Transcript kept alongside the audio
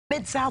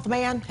Mid-South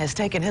man has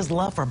taken his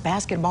love for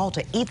basketball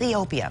to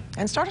Ethiopia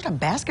and started a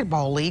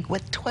basketball league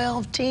with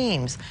 12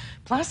 teams.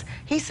 Plus,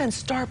 he sends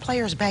star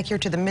players back here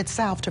to the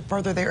Mid-South to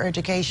further their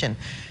education.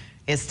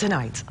 It's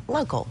tonight's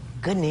local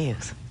good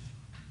news.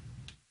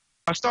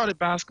 I started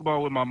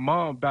basketball with my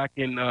mom back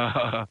in,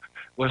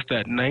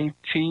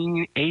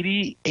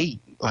 1988,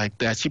 like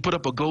that. She put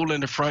up a goal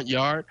in the front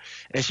yard,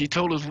 and she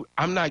told us,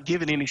 I'm not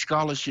giving any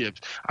scholarships.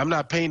 I'm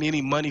not paying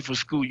any money for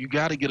school. You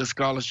got to get a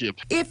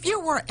scholarship. If you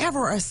were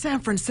ever a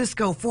San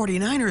Francisco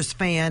 49ers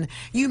fan,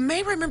 you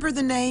may remember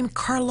the name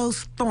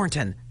Carlos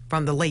Thornton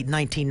from the late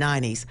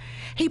 1990s.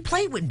 He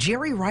played with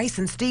Jerry Rice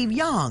and Steve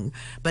Young,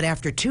 but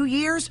after 2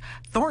 years,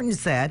 Thornton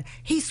said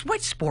he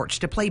switched sports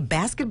to play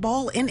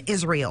basketball in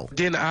Israel.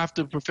 Then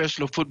after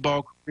professional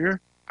football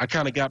career, I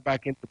kind of got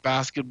back into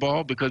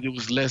basketball because it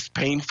was less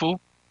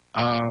painful,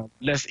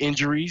 less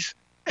injuries,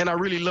 and I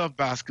really love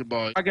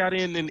basketball. I got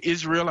in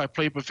Israel. I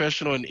played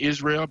professional in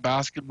Israel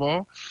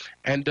basketball,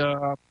 and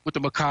with the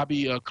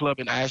Maccabi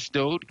club in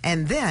Ashdod.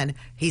 And then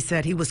he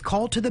said he was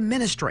called to the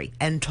ministry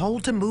and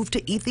told to move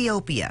to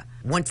Ethiopia.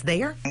 Once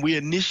there, we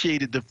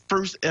initiated the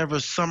first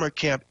ever summer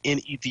camp in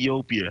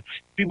Ethiopia.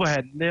 People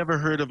had never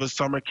heard of a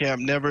summer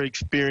camp, never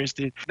experienced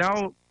it.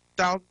 Now,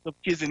 thousands of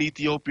kids in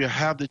Ethiopia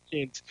have the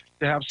chance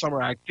to have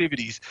summer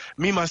activities.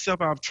 Me, myself,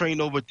 I've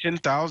trained over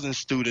 10,000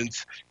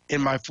 students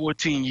in my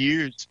 14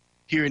 years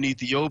here in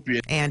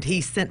Ethiopia. And he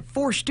sent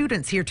 4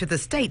 students here to the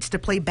States to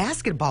play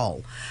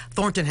basketball.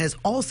 Thornton has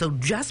also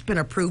just been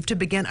approved to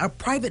begin a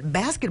private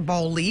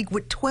basketball league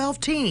with 12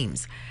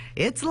 teams.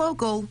 It's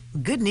local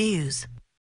good news.